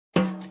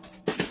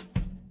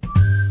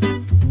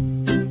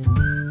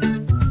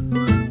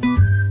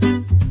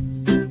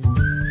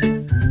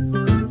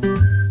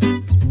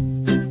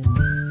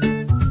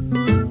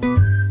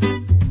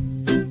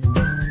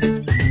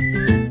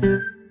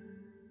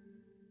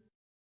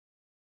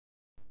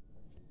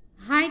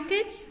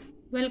kids,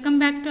 welcome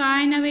back to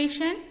our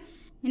innovation.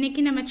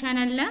 இன்னைக்கு நம்ம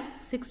சேனல்ல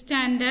 6th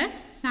standard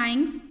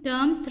science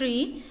term 3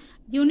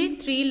 unit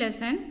 3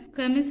 lesson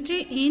chemistry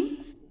in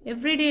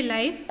everyday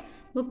life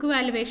book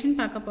evaluation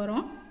பார்க்க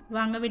போறோம்.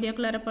 வாங்க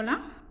வீடியோக்குள்ள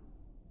போலாம்.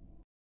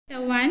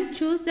 1.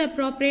 Choose the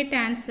appropriate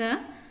answer.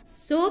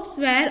 Soaps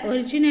were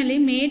originally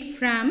made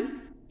from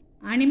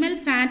animal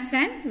fats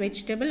and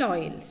vegetable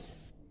oils.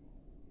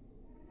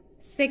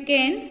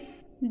 Second,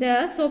 the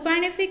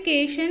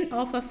soponification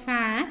of a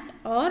fat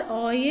or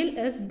oil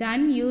is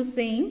done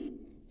using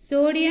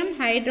sodium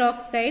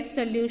hydroxide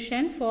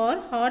solution for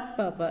hot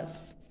purpose.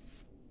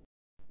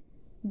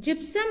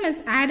 Gypsum is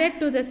added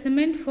to the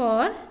cement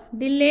for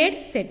delayed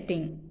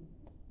setting.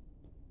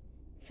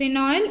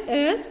 Phenol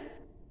is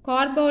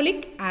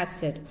carbolic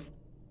acid.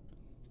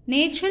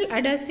 Natural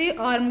adhesive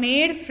are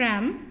made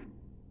from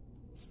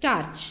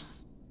starch.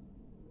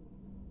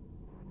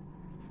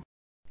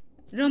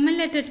 Roman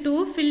letter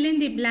 2, fill in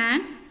the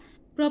blanks.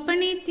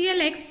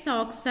 Propanethiol X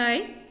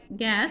oxide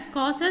gas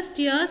causes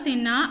tears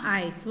in our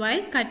eyes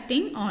while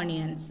cutting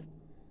onions.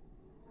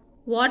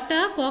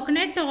 Water,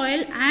 coconut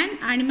oil and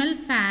animal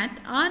fat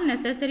are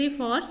necessary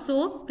for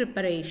soap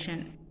preparation.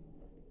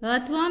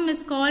 Earthworm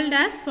is called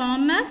as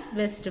farmer's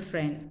best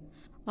friend.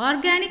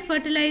 Organic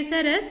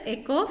fertilizer is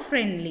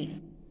eco-friendly.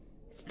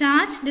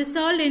 Starch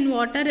dissolved in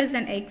water is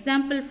an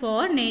example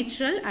for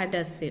natural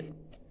adhesive.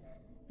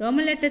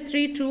 Roman letter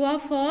 3, true or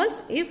false?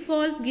 If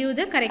false, give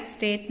the correct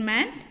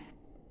statement.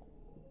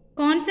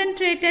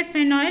 Concentrated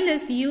phenol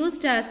is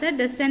used as a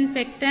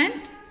disinfectant.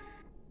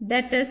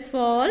 That is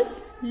false.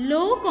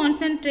 Low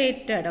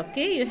concentrated.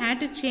 Okay, you have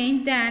to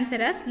change the answer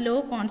as low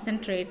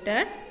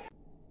concentrated.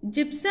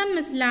 Gypsum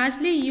is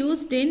largely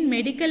used in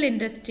medical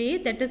industry.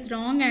 That is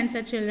wrong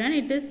answer, children.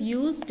 It is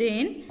used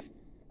in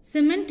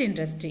cement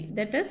industry.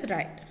 That is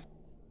right.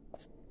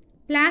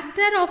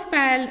 Plaster of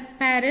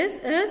Paris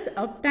is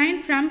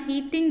obtained from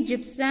heating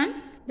gypsum.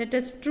 That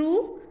is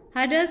true.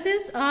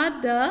 Adhesives are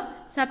the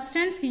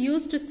substance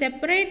used to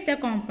separate the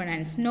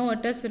components. No,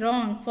 it is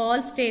wrong.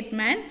 False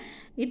statement.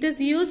 It is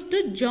used to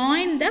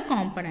join the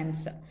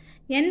components.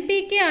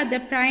 NPK are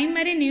the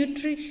primary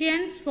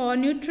nutrients for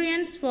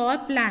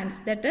plants.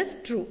 That is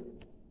true.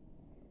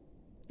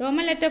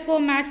 Roman letter 4,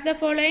 match the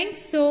following.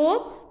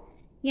 Soap,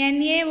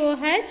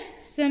 NaOH,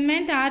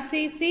 cement,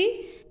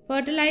 RCC,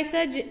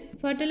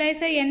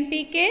 fertilizer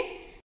NPK,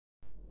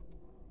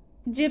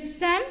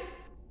 gypsum,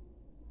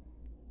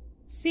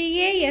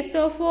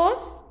 CaSO4,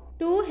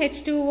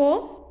 2H2O,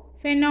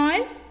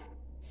 phenol,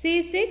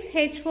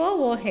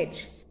 C6H4OH.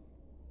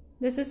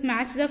 This is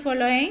match the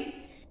following,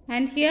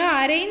 and here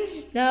arrange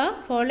the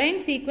following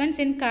sequence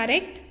in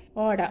correct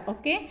order.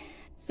 Okay,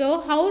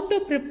 so how to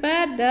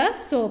prepare the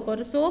soap? Or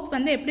soap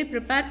வந்து எப்படி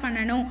prepare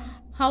பண்ணணும்?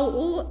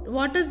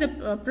 What is the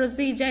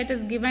procedure? It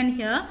is given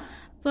here.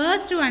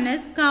 First one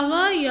is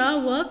cover your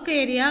work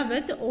area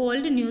with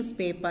old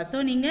newspaper. So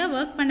நீங்க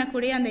work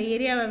பண்ணக்கூடிய அந்த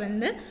ஏரியாவை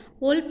வந்து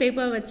old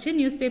paper வச்சு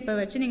newspaper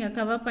வச்சு நீங்க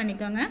cover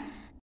பண்ணிக்கோங்க.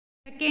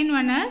 Second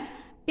one is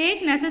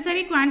take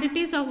necessary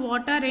quantities of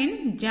water in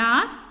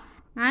jar,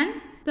 and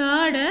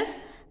third is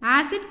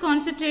acid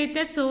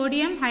concentrated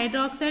sodium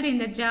hydroxide in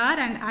the jar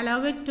and allow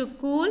it to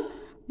cool.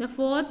 The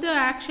fourth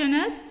action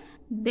is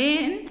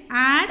then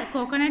add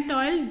coconut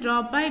oil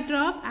drop by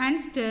drop and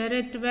stir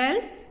it well.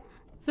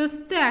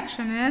 Fifth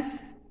action is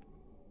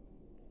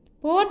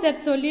pour that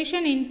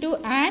solution into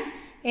an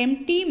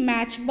empty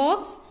matchbox.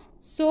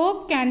 Soap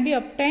can be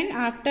obtained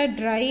after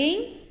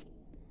drying.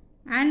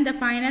 And the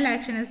final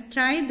action is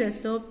try the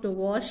soap to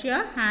wash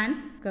your hands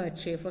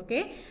kerchief.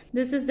 Okay,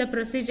 this is the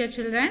procedure,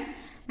 children.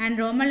 And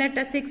Roman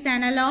letter 6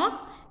 analog.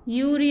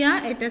 Urea,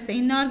 it is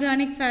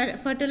inorganic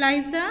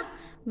fertilizer.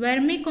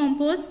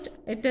 Vermicompost,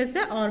 it is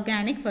a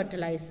organic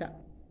fertilizer.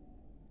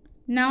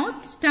 Now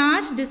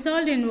starch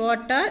dissolved in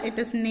water, it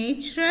is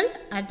natural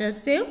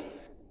adhesive.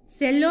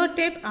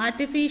 Cellotape,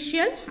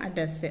 artificial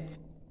adhesive.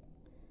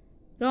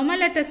 Roman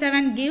letter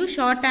 7, give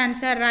short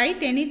answer.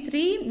 Write any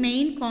 3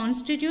 main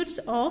constituents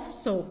of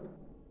soap.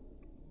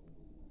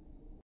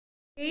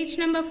 Page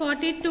number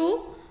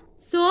 42.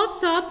 Soaps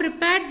are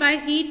prepared by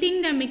heating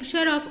the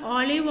mixture of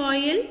olive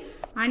oil,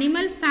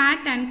 animal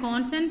fat and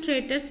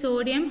concentrated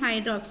sodium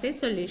hydroxide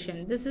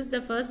solution. This is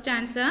the first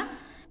answer.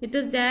 It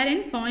is there in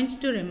points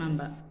to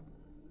remember.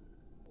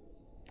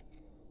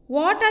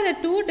 What are the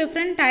 2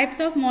 different types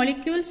of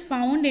molecules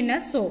found in a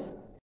soap?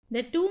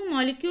 The 2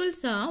 molecules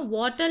are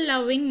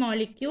water-loving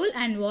molecule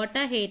and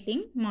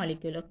water-hating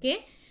molecule. Okay,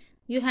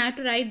 you have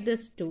to write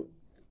this 2.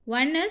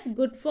 One is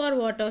good for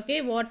water. Okay,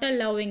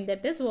 water-loving,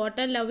 that is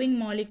water-loving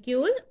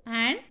molecule,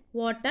 and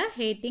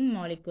water-hating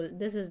molecule.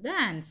 This is the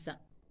answer.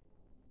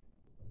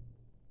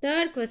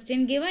 Third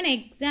question, give an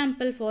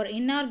example for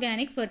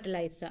inorganic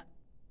fertilizer.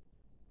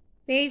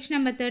 Page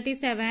number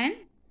 37.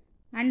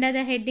 Under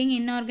the heading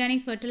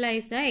inorganic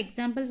fertilizer,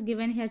 examples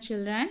given here,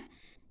 children.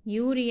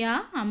 Urea,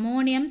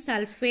 ammonium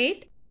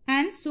sulfate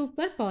and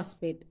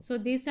superphosphate. So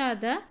these are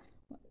the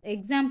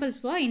examples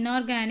for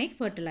inorganic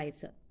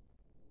fertilizer.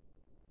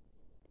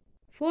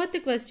 Fourth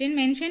question,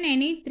 mention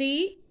any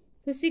 3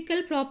 physical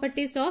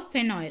properties of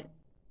phenol.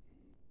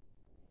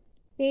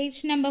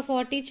 Page number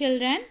 40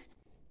 children.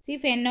 See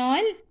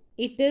phenol,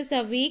 it is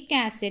a weak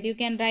acid. You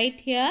can write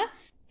here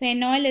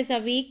phenol is a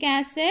weak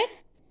acid.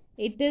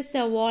 It is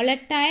a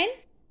volatile,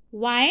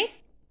 white,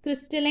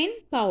 crystalline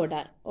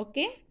powder.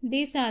 Okay.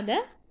 These are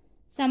the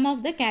some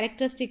of the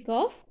characteristics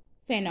of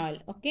phenol.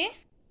 Okay.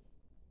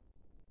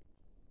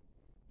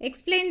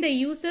 Explain the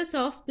uses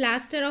of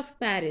plaster of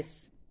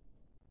Paris.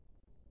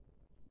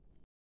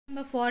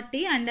 Number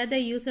 40, under the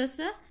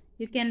uses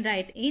you can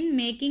write in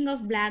making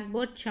of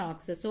blackboard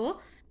chalks. So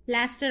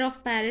plaster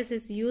of Paris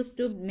is used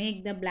to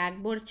make the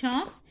blackboard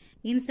chalks,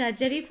 in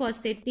surgery for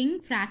setting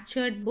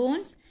fractured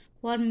bones,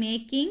 for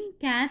making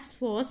cats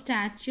for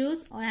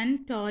statues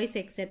and toys,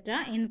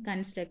 etc. in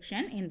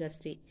construction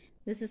industry.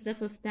 This is the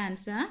fifth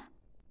answer.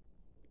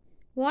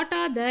 What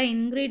are the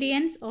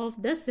ingredients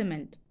of the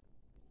cement?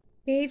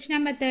 Page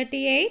number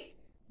 38.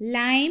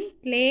 Lime,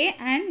 clay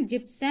and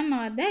gypsum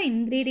are the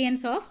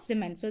ingredients of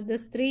cement. So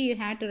this three you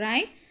have to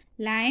write: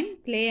 lime,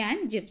 clay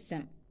and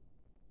gypsum.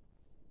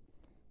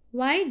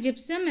 Why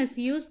gypsum is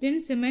used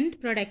in cement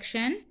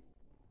production?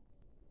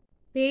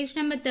 Page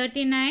number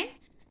 39.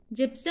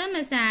 Gypsum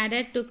is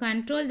added to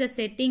control the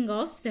setting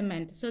of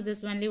cement. So this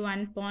is only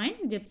one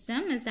point.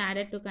 Gypsum is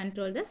added to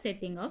control the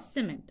setting of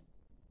cement.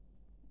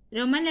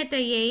 Roman letter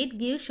 8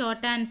 gives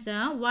short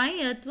answer. Why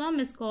earthworm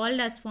is called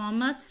as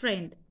farmer's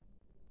friend?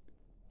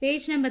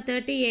 Page number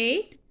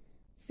 38.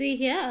 See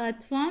here,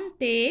 earthworm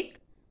take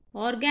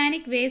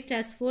organic waste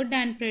as food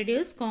and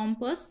produce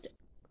compost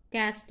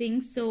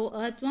castings. So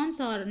earthworms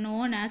are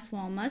known as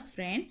farmer's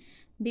friend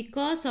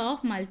because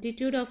of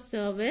multitude of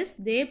service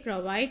they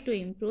provide to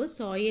improve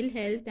soil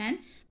health and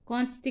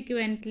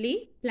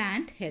consequently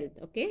plant health.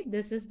 Okay,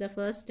 this is the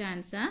first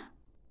answer.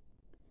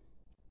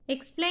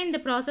 Explain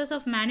the process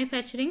of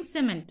manufacturing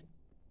cement.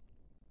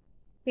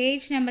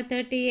 Page number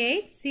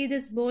 38. See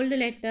this bold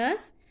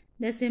letters.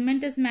 The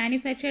cement is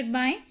manufactured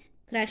by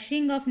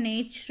crushing of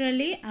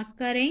naturally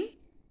occurring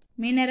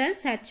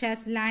minerals such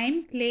as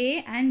lime,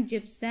 clay and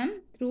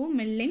gypsum through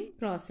milling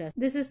process.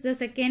 This is the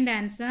second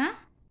answer.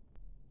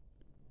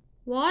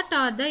 What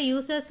are the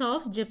uses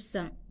of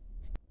gypsum?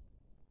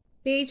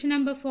 Page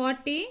number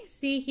 40.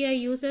 See here,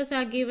 uses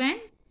are given.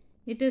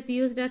 It is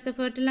used as a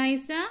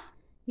fertilizer,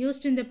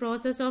 used in the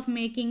process of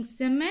making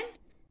cement,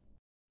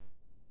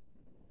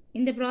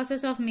 in the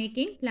process of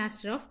making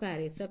plaster of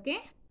Paris.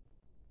 Okay.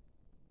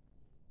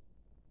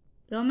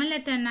 Roman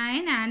letter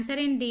 9. Answer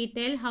in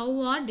detail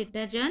how are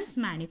detergents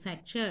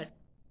manufactured.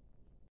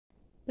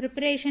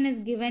 Preparation is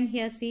given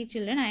here. See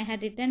children, I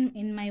had written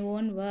in my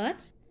own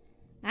words.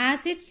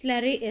 Acid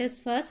slurry is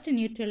first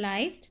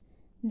neutralized.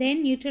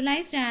 Then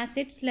neutralized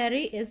acid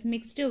slurry is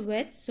mixed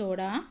with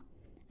soda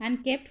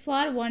and kept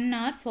for 1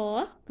 hour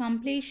for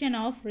completion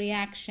of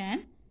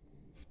reaction.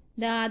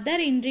 The other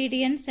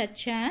ingredients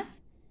such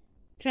as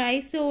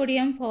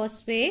trisodium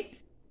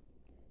phosphate,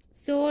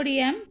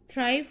 sodium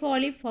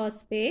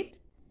tripolyphosphate,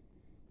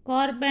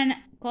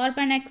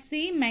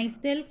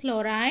 carboxymethyl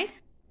chloride,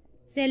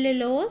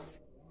 cellulose,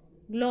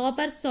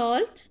 Glauber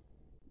salt,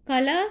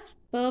 color,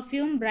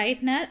 perfume,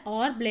 brightener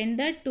are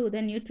blended to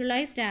the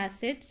neutralized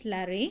acid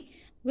slurry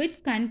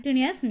with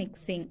continuous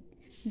mixing.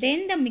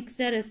 Then the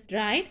mixer is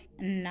dried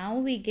and now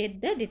we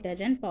get the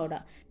detergent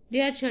powder.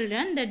 Dear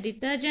children, the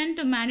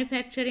detergent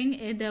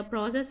manufacturing, the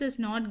process is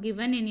not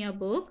given in your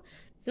book.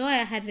 So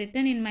I had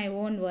written in my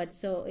own words.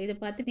 So idu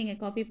paathu neenga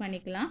copy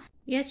pannikalam.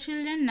 Yes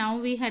children, now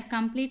we had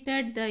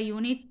completed the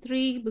unit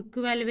 3 book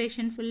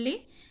evaluation fully.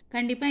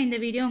 கண்டிப்பா இந்த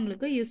video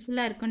உங்களுக்கு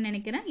யூஸ்ஃபுல்லா இருக்கும்னு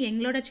நினைக்கிறேன்.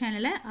 எங்களோட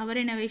சேனலை அவர்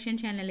innovation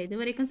channel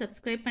இதுவரைக்கும்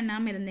subscribe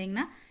பண்ணாம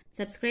இருந்தீங்கன்னா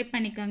சப்ஸ்கிரைப்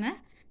பண்ணிக்கோங்க.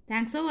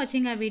 Thanks for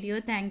watching our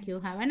video. Thank you.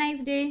 Have a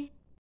nice day.